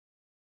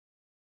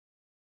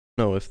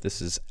Know if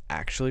this is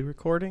actually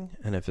recording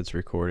and if it's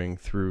recording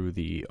through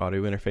the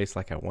audio interface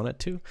like I want it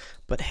to.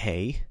 But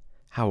hey,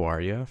 how are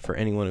you? For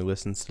anyone who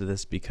listens to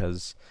this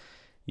because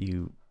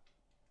you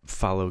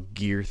follow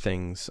gear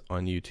things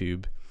on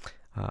YouTube,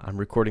 I'm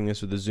recording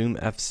this with a Zoom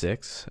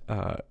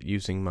F6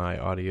 using my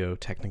Audio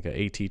Technica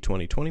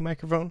AT2020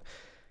 microphone,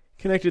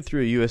 connected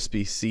through a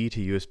USB-C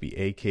to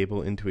USB-A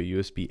cable into a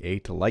USB-A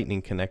to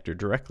Lightning connector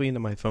directly into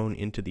my phone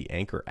into the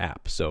Anchor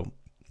app. So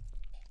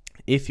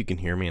if you can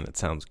hear me and it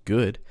sounds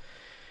good,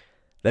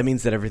 that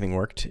means that everything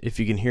worked. If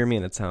you can hear me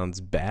and it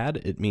sounds bad,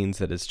 it means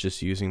that it's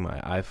just using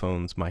my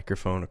iPhone's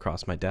microphone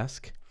across my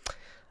desk.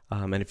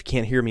 And if you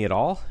can't hear me at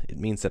all, it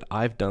means that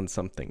I've done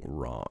something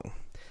wrong.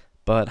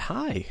 But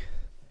hi.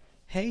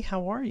 Hey,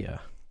 how are you?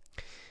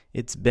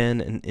 It's been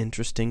an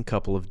interesting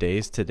couple of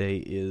days. Today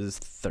is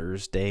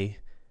Thursday,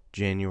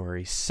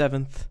 January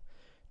 7th,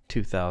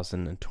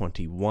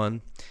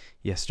 2021.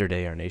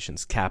 Yesterday, our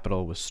nation's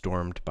capital was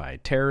stormed by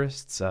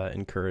terrorists,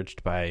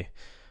 encouraged by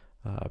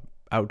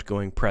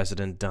outgoing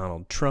President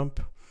Donald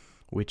Trump,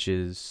 which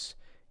is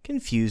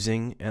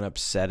confusing and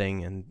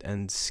upsetting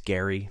and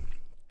scary.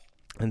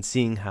 And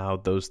seeing how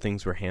those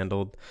things were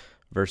handled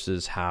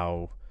versus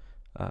how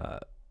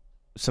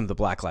some of the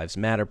Black Lives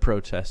Matters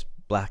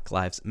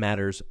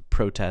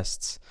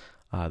protests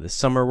this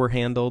summer were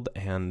handled,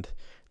 and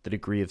the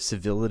degree of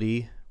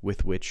civility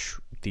with which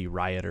the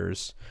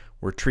rioters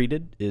were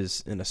treated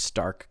is in a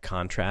stark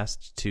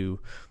contrast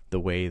to the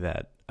way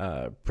that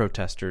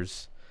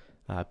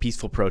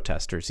peaceful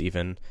protesters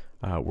even,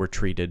 were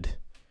treated,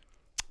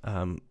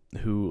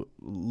 who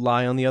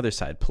lie on the other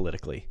side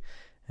politically.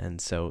 And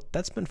so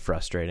that's been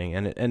frustrating,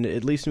 and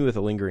it leaves me with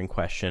a lingering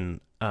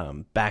question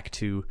back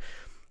to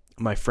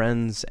my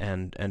friends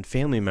and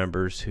family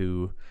members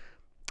who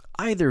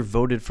either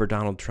voted for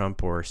Donald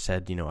Trump or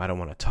said, I don't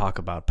want to talk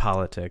about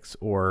politics,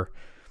 or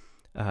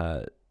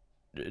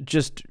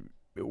just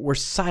were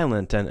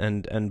silent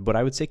and what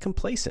I would say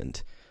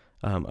complacent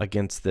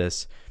against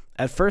this.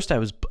 At first, I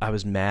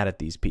was mad at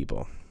these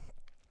people,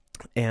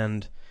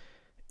 and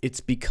it's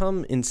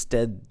become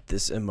instead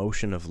this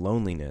emotion of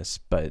loneliness.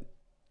 But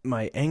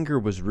my anger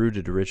was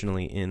rooted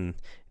originally in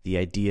the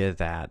idea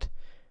that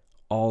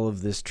all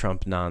of this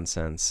Trump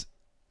nonsense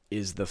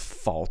is the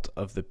fault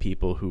of the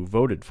people who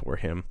voted for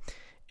him,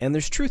 and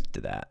there's truth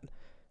to that.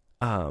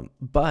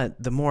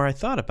 But the more I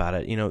thought about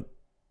it,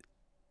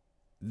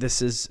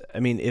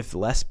 if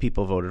less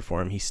people voted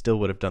for him, he still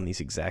would have done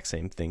these exact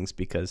same things,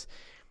 because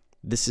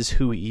this is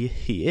who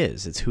he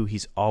is. It's who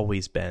he's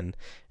always been.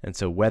 And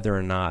so whether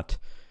or not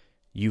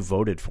you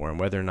voted for him,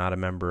 whether or not a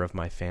member of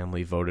my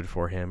family voted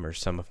for him or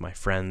some of my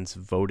friends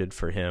voted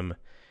for him,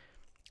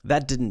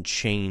 that didn't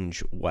change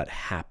what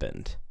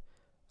happened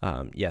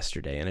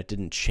yesterday, and it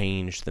didn't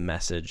change the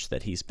message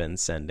that he's been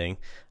sending.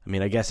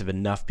 I guess if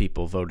enough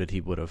people voted,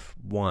 he would have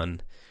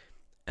won,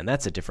 and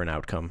that's a different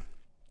outcome.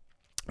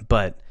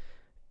 But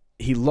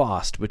he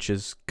lost, which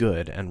is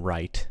good and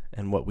right,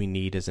 and what we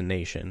need as a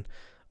nation.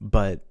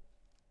 But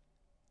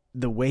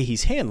the way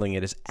he's handling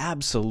it is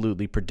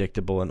absolutely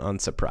predictable and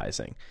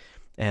unsurprising,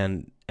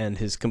 and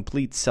his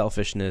complete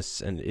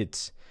selfishness, and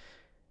it's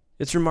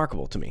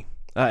remarkable to me,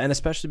 and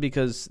especially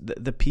because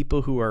the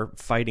people who are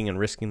fighting and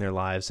risking their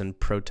lives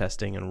and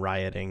protesting and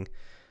rioting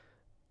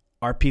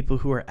are people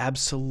who are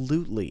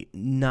absolutely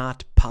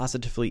not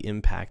positively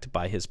impacted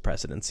by his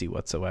presidency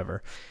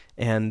whatsoever.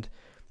 And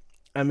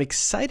I'm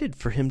excited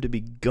for him to be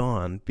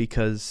gone,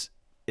 because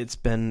it's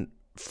been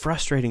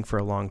frustrating for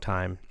a long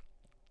time.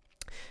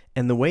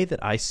 And the way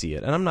that I see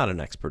it, and I'm not an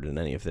expert in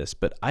any of this,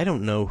 but I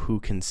don't know who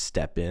can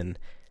step in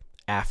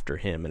after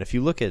him. And if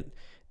you look at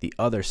the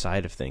other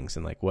side of things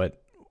and like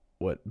what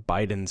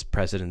Biden's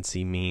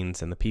presidency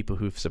means and the people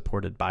who've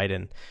supported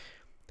Biden,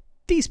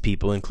 these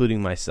people,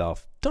 including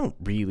myself, don't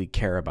really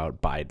care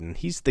about Biden.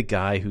 He's the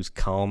guy who's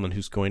calm and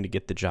who's going to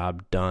get the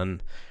job done,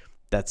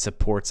 that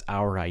supports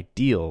our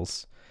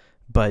ideals.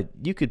 But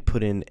you could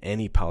put in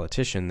any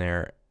politician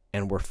there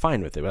and we're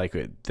fine with it. Like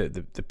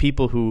the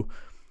people who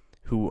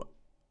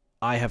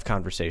I have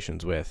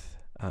conversations with,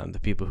 the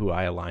people who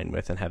I align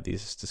with and have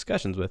these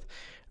discussions with,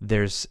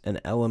 there's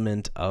an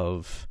element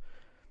of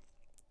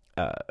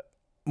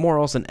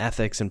morals and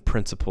ethics and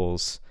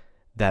principles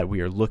that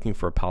we are looking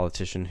for a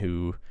politician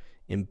who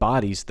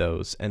embodies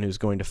those and who's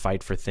going to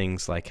fight for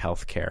things like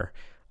healthcare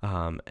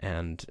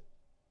and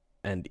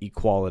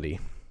equality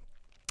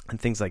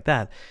and things like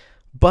that.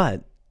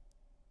 But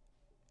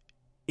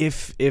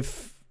if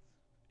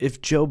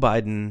Joe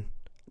Biden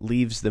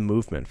leaves the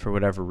movement for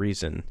whatever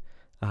reason,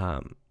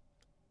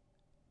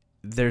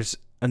 there's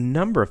a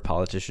number of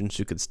politicians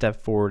who could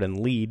step forward and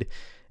lead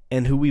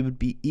and who we would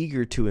be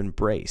eager to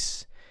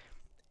embrace.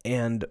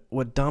 And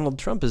what Donald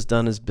Trump has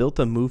done is built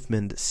a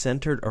movement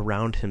centered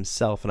around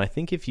himself. And I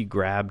think if you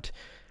grabbed,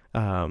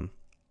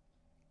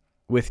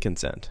 with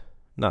consent,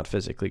 not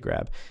physically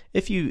grab,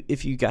 if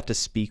you got to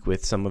speak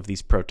with some of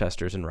these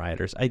protesters and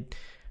rioters,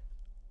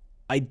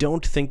 I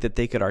don't think that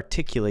they could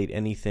articulate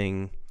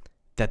anything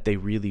that they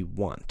really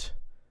want.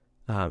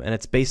 And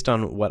it's based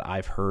on what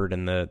I've heard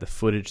and the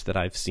footage that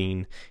I've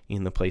seen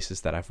in the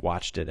places that I've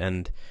watched it.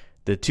 And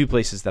the two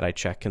places that I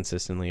check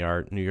consistently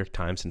are New York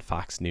Times and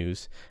Fox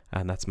News.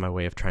 And that's my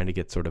way of trying to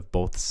get sort of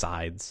both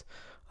sides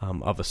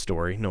of a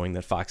story, knowing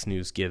that Fox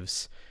News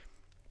gives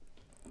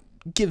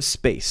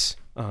space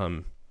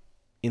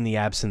in the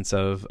absence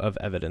of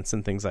evidence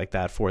and things like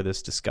that for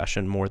this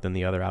discussion more than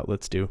the other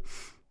outlets do.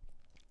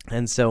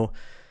 And so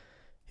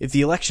if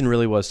the election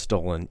really was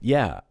stolen,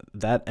 yeah,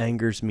 that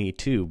angers me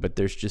too, but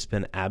there's just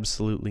been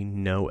absolutely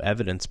no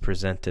evidence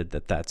presented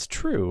that that's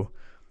true.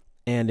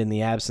 And in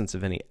the absence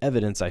of any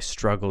evidence, I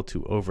struggle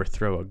to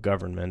overthrow a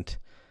government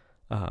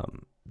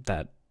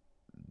that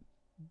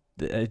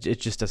it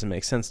just doesn't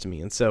make sense to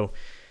me. And so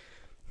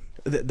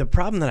the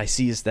problem that I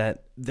see is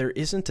that there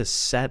isn't a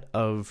set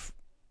of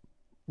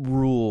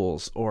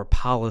rules or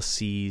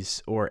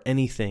policies or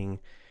anything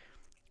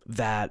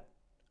that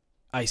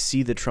I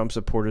see the Trump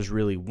supporters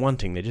really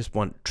wanting. They just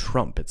want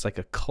Trump. It's like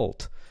a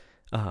cult.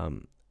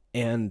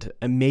 And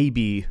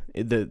maybe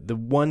the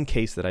one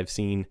case that I've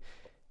seen,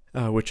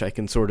 which I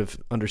can sort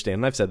of understand,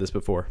 and I've said this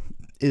before,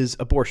 is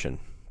abortion.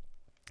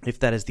 If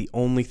that is the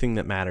only thing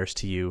that matters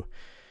to you,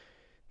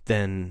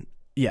 then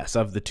yes,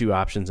 of the two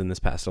options in this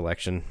past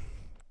election,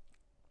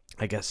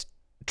 I guess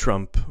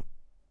Trump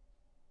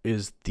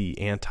is the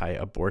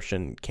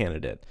anti-abortion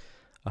candidate,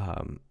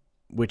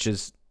 which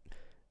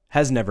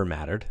has never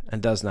mattered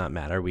and does not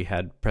matter. We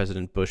had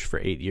President Bush for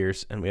 8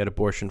 years, and we had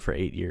abortion for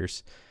 8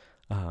 years.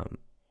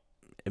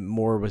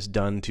 More was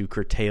done to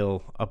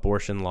curtail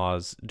abortion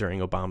laws during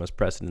Obama's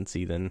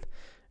presidency than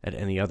at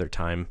any other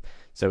time.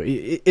 So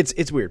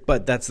it's weird,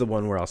 but that's the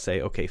one where I'll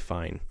say, okay,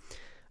 fine.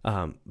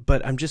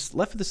 But I'm just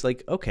left with this,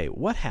 like, okay,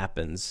 what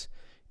happens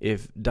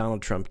if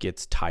Donald Trump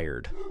gets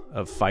tired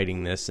of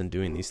fighting this and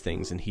doing these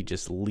things and he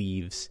just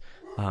leaves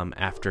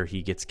after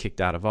he gets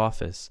kicked out of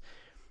office?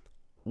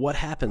 What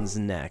happens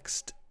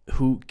next?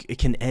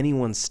 Can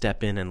anyone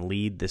step in and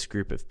lead this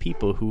group of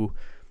people who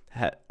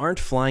aren't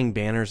flying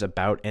banners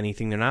about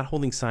anything? They're not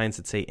holding signs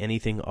that say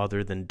anything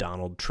other than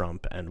Donald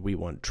Trump and we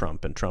want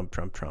Trump and Trump,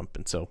 Trump, Trump.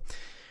 And so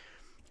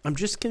I'm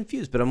just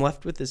confused, but I'm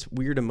left with this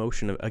weird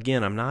emotion of,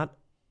 again, I'm not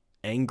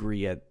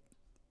angry at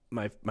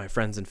my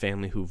friends and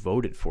family who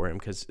voted for him,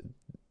 because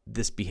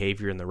this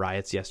behavior and the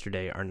riots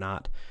yesterday are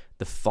not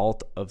the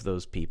fault of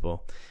those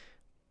people.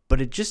 But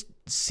it just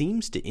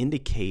seems to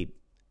indicate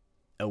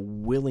a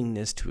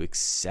willingness to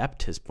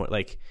accept his point.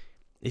 Like,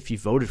 if you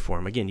voted for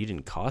him, again, you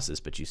didn't cause this,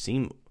 but you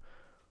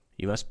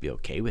must be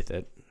okay with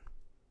it,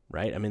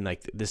 right? I mean,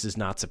 like, this is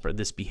not,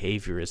 this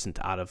behavior isn't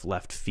out of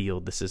left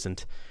field. This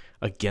isn't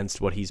against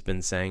what he's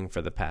been saying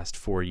for the past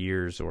 4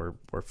 years or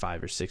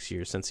 5 or 6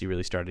 years since he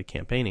really started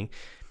campaigning.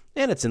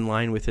 And it's in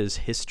line with his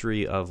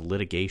history of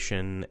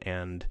litigation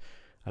and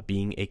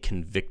being a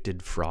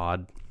convicted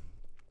fraud.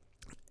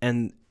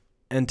 And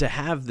to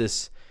have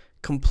this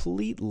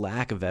complete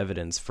lack of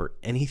evidence for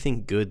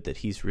anything good that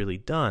he's really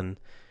done,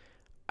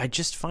 I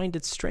just find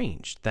it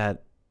strange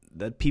that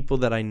people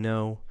that I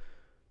know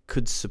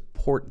could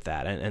support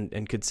that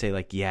and could say,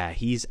 like, yeah,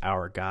 he's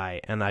our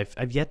guy. And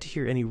I've yet to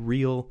hear any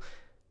real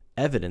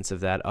evidence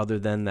of that other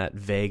than that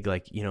vague,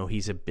 like,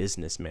 he's a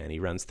businessman. He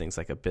runs things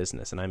like a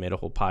business. And I made a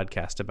whole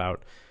podcast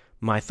about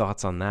my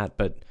thoughts on that,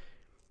 but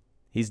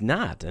he's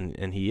not,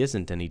 and he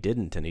isn't, and he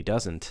didn't, and he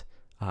doesn't.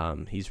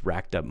 He's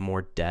racked up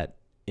more debt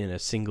in a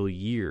single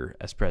year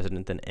as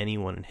president than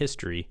anyone in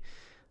history,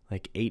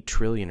 like $8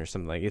 trillion or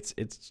something. Like,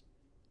 it's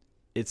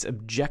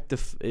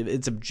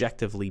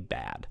objectively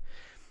bad.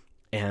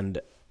 And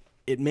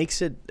it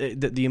makes it,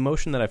 the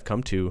emotion that I've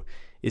come to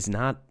is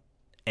not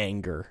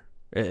anger.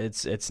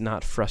 It's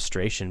not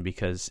frustration,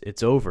 because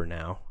it's over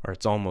now, or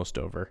it's almost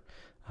over.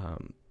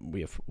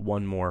 We have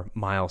one more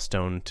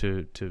milestone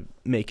to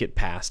make it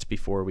past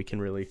before we can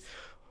really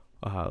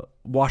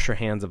wash our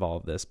hands of all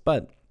of this.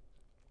 But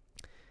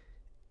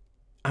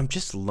I'm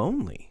just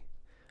lonely.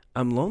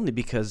 I'm lonely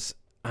because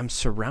I'm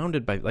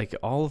surrounded by, like,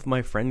 all of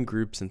my friend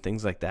groups and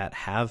things like that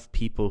have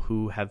people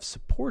who have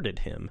supported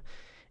him,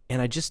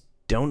 and I just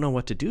don't know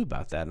what to do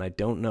about that, and I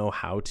don't know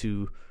how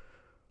to.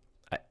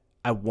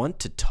 I want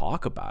to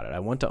talk about it. I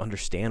want to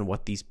understand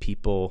what these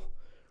people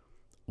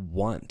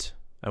want.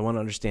 I want to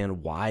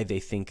understand why they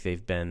think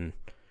they've been,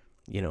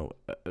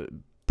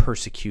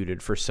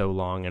 persecuted for so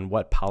long, and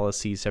what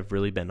policies have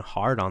really been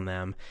hard on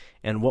them,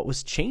 and what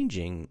was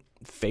changing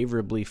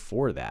favorably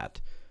for that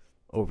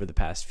over the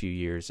past few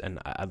years. And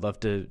I'd love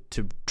to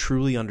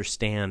truly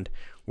understand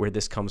where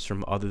this comes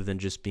from, other than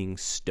just being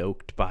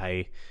stoked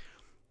by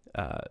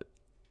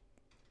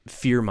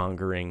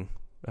fear-mongering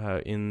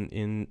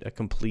in a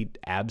complete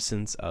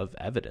absence of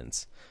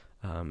evidence.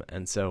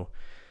 And so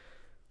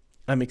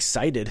I'm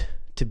excited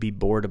to be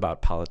bored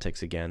about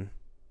politics again,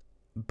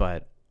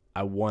 but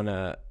I want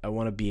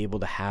to be able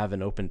to have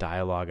an open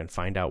dialogue and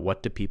find out,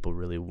 what do people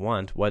really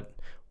want? What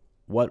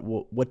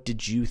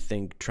did you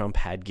think Trump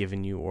had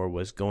given you or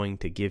was going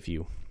to give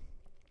you?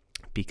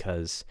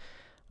 Because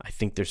I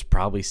think there's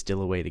probably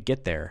still a way to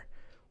get there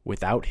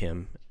without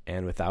him,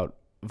 and without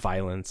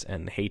violence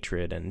and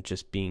hatred and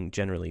just being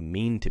generally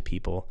mean to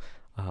people.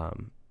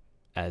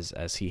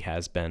 as he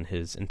has been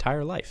his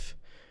entire life.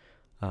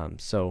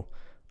 So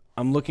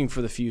I'm looking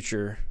for the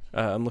future.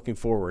 I'm looking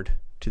forward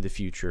to the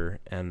future,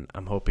 and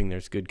I'm hoping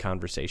there's good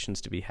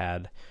conversations to be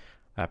had,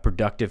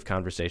 productive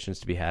conversations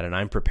to be had, and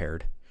I'm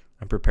prepared.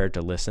 I'm prepared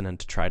to listen and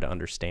to try to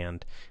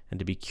understand and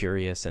to be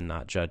curious and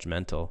not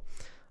judgmental.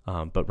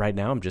 But right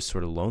now I'm just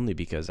sort of lonely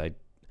because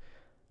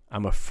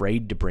I'm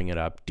afraid to bring it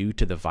up due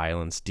to the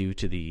violence, due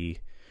to the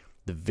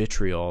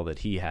vitriol that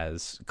he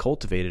has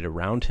cultivated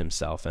around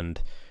himself and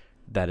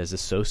that is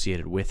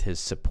associated with his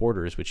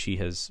supporters, which he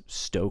has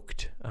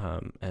stoked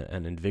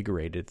and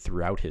invigorated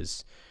throughout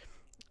his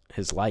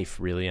life,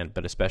 really,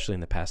 but especially in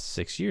the past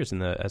 6 years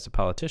as a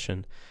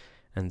politician.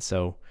 And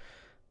so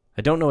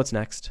I don't know what's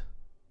next,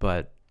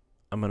 but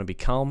I'm going to be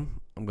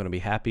calm. I'm going to be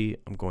happy.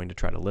 I'm going to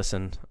try to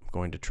listen. I'm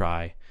going to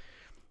try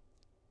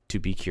to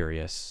be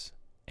curious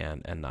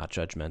and not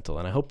judgmental.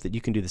 And I hope that you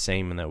can do the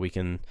same and that we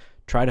can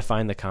try to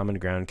find the common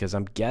ground, because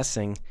I'm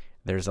guessing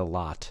there's a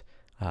lot.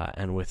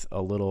 And with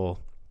a little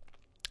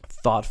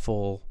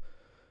thoughtful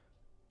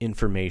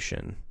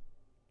information,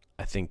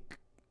 I think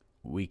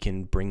we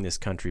can bring this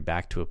country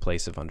back to a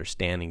place of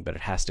understanding, but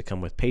it has to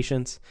come with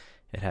patience.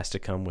 It has to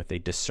come with a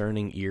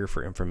discerning ear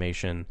for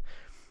information.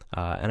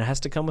 And it has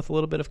to come with a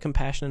little bit of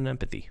compassion and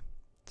empathy.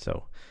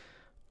 So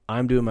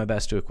I'm doing my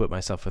best to equip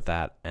myself with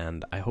that,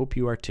 and I hope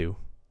you are too.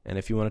 And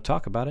if you want to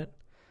talk about it,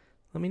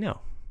 let me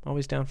know.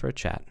 Always down for a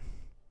chat.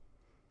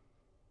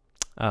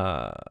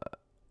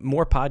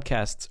 More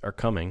podcasts are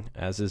coming,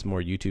 as is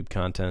more YouTube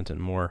content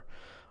and more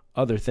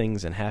other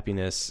things and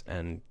happiness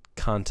and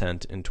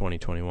content in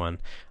 2021.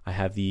 I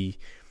have the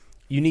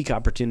unique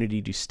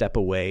opportunity to step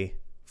away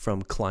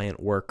from client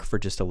work for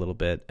just a little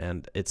bit,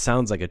 and it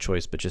sounds like a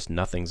choice, but just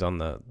nothing's on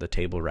the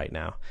table right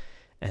now.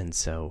 And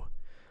so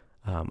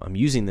I'm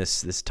using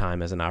this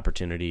time as an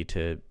opportunity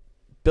to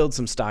build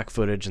some stock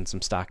footage and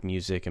some stock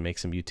music and make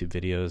some YouTube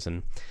videos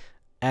and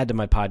add to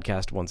my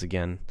podcast once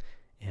again.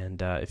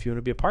 And if you want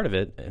to be a part of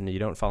it and you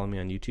don't follow me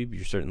on YouTube,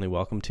 you're certainly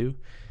welcome to.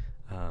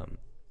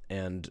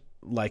 And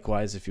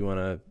likewise, if you want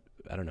to,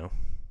 I don't know,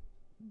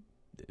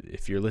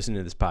 if you're listening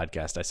to this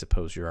podcast, I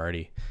suppose you're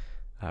already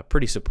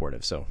pretty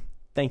supportive. So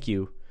thank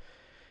you.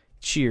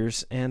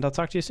 Cheers, and I'll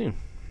talk to you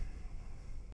soon.